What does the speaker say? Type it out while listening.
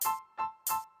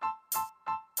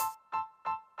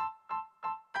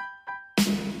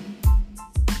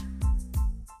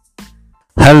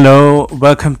Hello,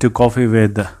 welcome to Coffee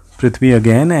with Prithvi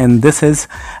again, and this is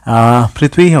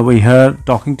Prithvi over here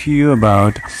talking to you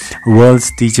about World's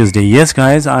Teachers Day. Yes,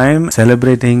 guys, I am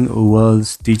celebrating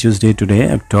World's Teachers Day today,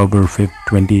 October 5th,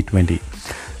 2020.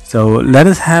 So let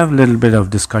us have a little bit of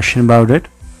discussion about it.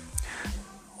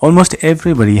 Almost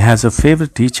everybody has a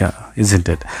favorite teacher, isn't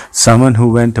it? Someone who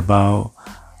went above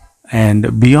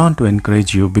and beyond to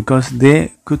encourage you because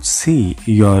they could see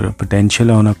your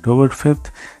potential. On October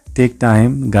 5th, take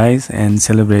time, guys, and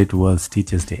celebrate World's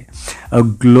Teachers Day, a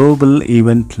global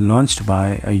event launched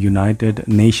by a United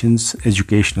Nations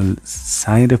educational,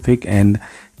 scientific and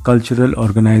cultural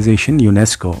organization,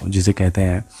 UNESCO, जिसे कहते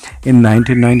हैं, in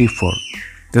 1994.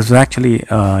 This was actually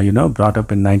brought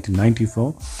up in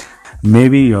 1994.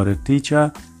 Maybe you're a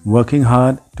teacher working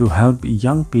hard to help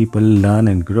young people learn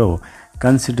and grow,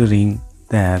 considering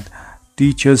that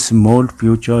teachers mold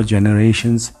future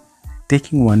generations.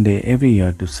 Taking one day every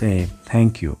year to say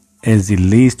thank you is the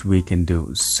least we can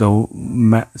do. So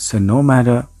no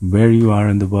matter where you are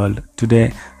in the world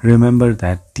today, remember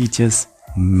that teachers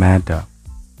matter.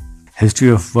 History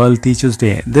of World Teachers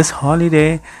Day. This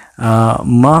holiday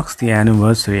marks the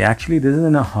anniversary. Actually, this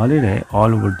isn't a holiday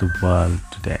all over the world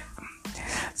today.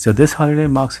 So this holiday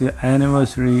marks the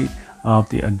anniversary of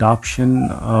the adoption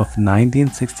of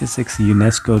 1966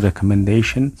 UNESCO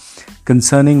recommendation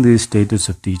concerning the status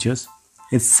of teachers.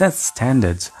 It sets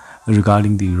standards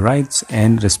regarding the rights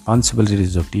and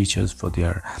responsibilities of teachers for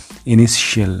their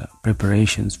initial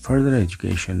preparations, further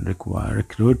education,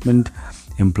 recruitment,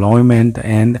 employment,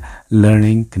 and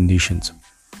learning conditions.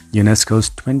 UNESCO's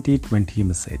 2020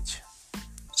 message.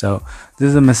 So this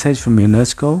is a message from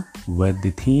UNESCO with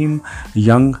the theme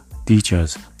Young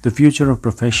Teachers, the future of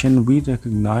profession. We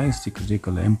recognize the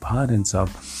critical importance of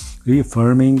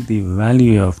reaffirming the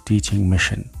value of teaching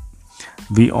mission.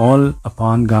 We call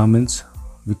upon governments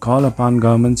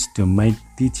to make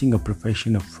teaching a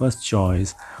profession of first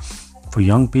choice for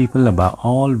young people. Above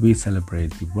all, we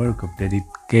celebrate the work of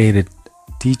dedicated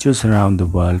teachers around the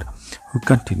world who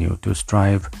continue to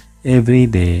strive every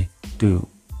day to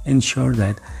ensure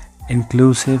that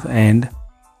inclusive and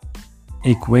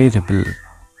equitable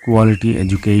quality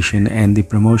education and the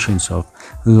promotions of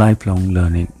lifelong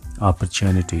learning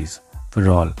opportunities for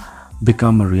all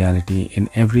become a reality in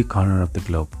every corner of the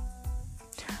globe.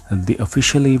 The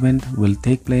official event will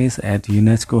take place at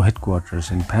UNESCO headquarters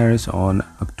in Paris on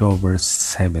October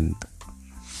 7th.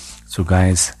 So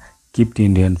guys, keep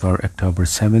tuned in for October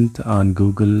 7th on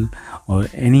Google or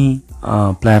any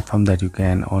platform that you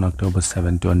can on October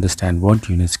 7th to understand what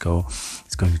UNESCO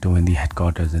is going to do in the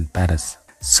headquarters in Paris.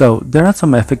 So there are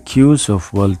some FAQs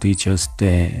of World Teachers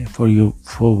Day for you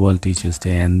for World Teachers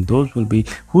Day, and those will be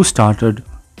who started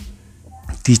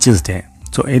Teachers Day.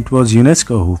 So it was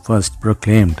UNESCO who first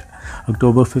proclaimed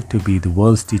October 5th to be the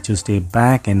World's Teachers Day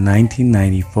back in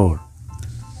 1994.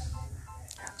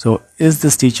 So is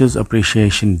this Teachers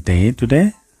Appreciation Day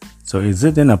today? So is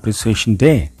it an Appreciation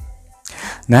Day?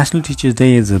 National Teachers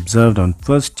Day is observed on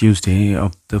first Tuesday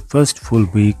of the first full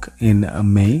week in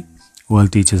May.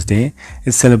 World Teachers Day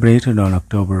is celebrated on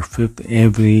October 5th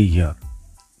every year.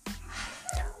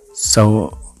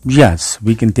 So yes,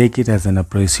 we can take it as an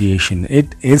appreciation.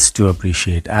 It is to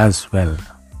appreciate as well.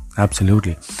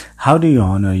 Absolutely. How do you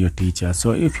honor your teacher?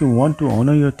 So if you want to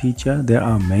honor your teacher, there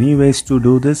are many ways to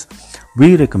do this.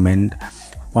 We recommend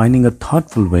finding a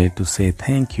thoughtful way to say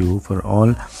thank you for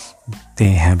all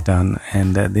they have done,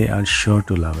 and that they are sure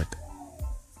to love it.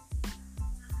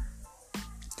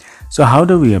 So how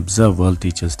do we observe World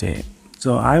Teachers Day?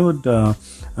 So I would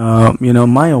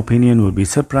my opinion would be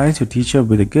surprise your teacher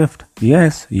with a gift.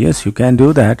 Yes, you can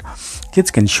do that.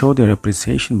 Kids can show their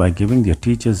appreciation by giving their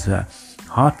teachers a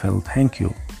heartfelt thank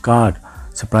you card,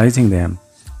 surprising them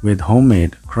with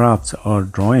homemade crafts or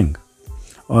drawing,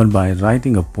 or by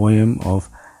writing a poem of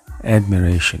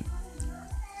admiration.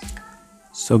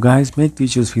 So guys, make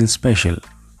teachers feel special.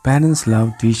 Parents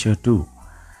love teacher too.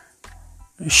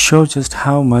 Show just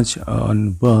how much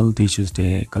on World Teachers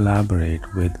Day. Collaborate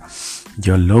with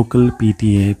your local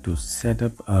PTA to set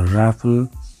up a raffle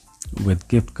with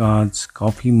gift cards,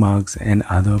 coffee mugs and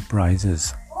other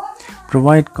prizes.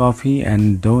 Provide coffee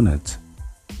and donuts.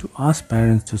 To ask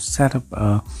parents to set up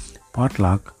a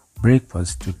potluck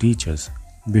breakfast to teachers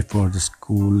before the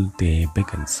school day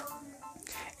begins.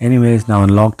 Anyways, now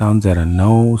in lockdowns there are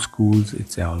no schools,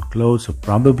 it's all closed, so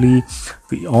probably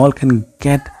we all can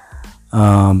get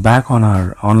back on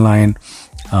our online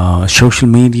social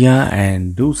media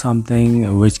and do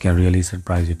something which can really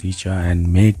surprise your teacher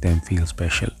and make them feel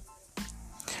special.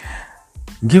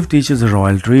 Give teachers a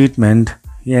royal treatment.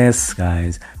 Yes,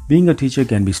 guys, being a teacher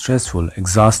can be stressful,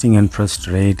 exhausting and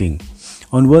frustrating.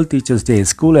 On World Teachers Day,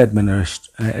 school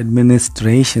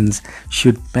administrations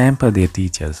should pamper their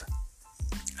teachers.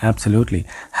 Absolutely.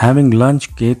 Having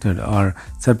lunch catered or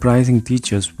surprising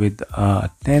teachers with a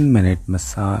 10-minute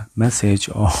message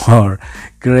are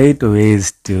great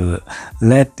ways to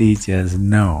let teachers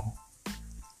know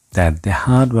that their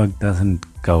hard work doesn't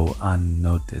go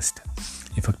unnoticed.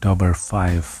 If October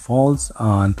 5 falls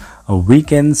on a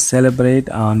weekend, celebrate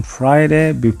on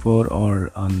Friday before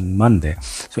or on Monday.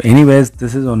 So anyways,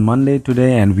 this is on Monday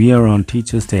today and we are on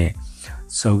Teachers Day.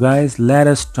 So guys, let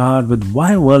us start with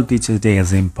why World Teachers Day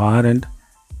is important.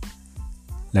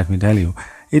 Let me tell you,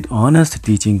 it honors the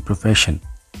teaching profession.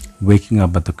 Waking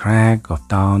up at the crack of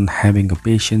dawn, having a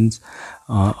patience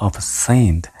of a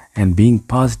saint, and being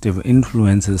positive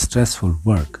influences stressful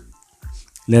work.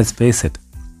 Let's face it,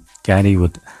 Carrie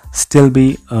would still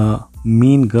be a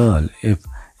mean girl if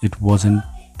it wasn't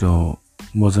for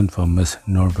Miss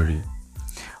Norbury.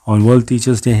 On World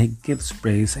Teachers Day, gifts,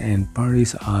 praise, and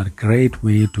parties are a great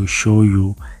way to show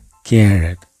you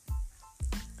care.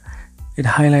 It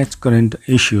highlights current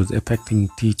issues affecting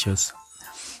teachers.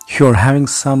 Sure, having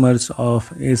summers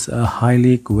off is a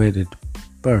highly coveted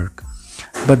perk,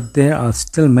 but there are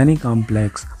still many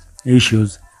complex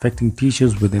issues affecting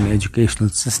teachers within educational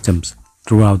systems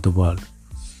throughout the world.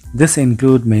 This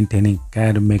includes maintaining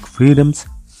academic freedoms,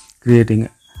 creating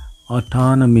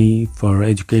autonomy for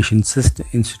education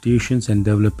institutions, and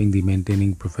developing the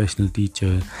maintaining professional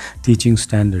teaching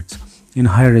standards in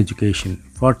higher education.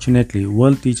 Fortunately,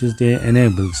 World Teachers Day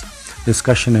enables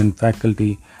discussion and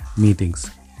faculty meetings,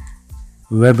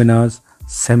 webinars,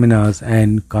 seminars,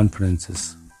 and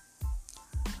conferences.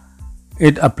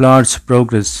 It applauds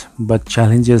progress but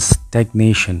challenges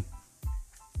stagnation.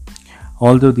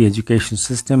 Although the education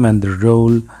system and the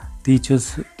role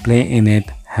teachers play in it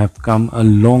have come a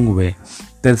long way,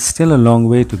 there's still a long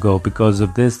way to go. Because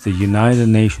of this, the United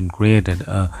Nations created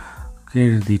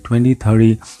the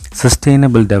 2030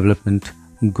 Sustainable Development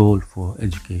Goal for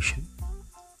education.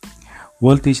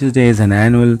 World Teachers Day is an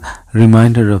annual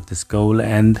reminder of this goal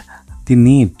and the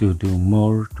need to do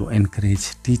more to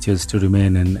encourage teachers to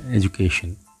remain in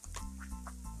education.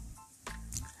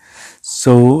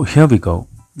 So here we go.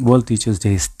 World Teachers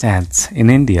Day stats. In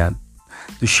India,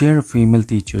 the share of female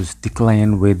teachers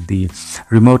declined with the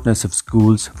remoteness of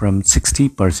schools from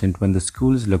 60% when the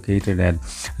school is located at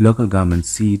local government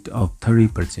seat of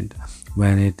 30%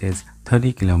 when it is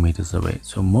 30 kilometers away.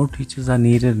 So more teachers are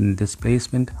needed in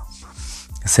displacement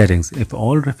settings. If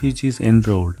all refugees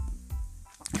enrolled,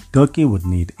 Turkey would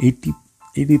need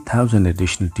 80,000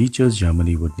 additional teachers,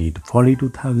 Germany would need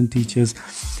 42,000 teachers,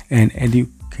 and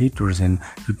educators in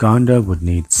Uganda would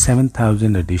need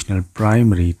 7,000 additional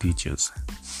primary teachers.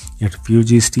 Yet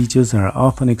refugees teachers are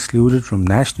often excluded from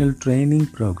national training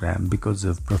program because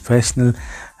of professional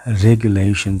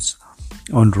regulations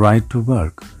on right to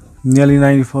work. Nearly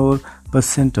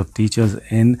 94% of teachers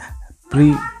in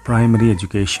pre-primary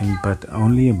education, but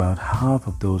only about half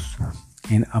of those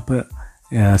in upper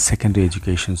secondary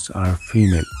educations are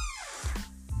female.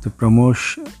 The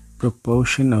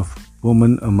proportion of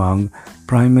women among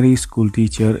primary school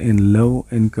teachers in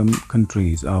low-income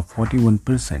countries are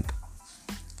 41%.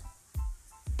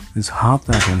 It's half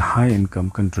that in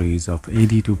high-income countries of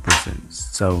 82%.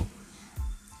 So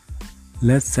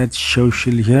let's set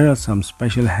social. Here are some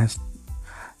special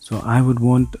So I would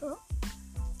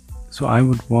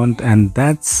want, and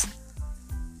that's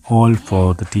all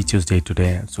for the Teachers Day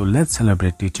today. So let's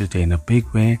celebrate Teachers Day in a big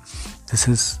way. This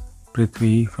is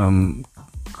Prithvi from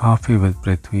Coffee with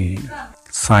Prithvi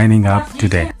signing up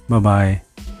today. Bye bye.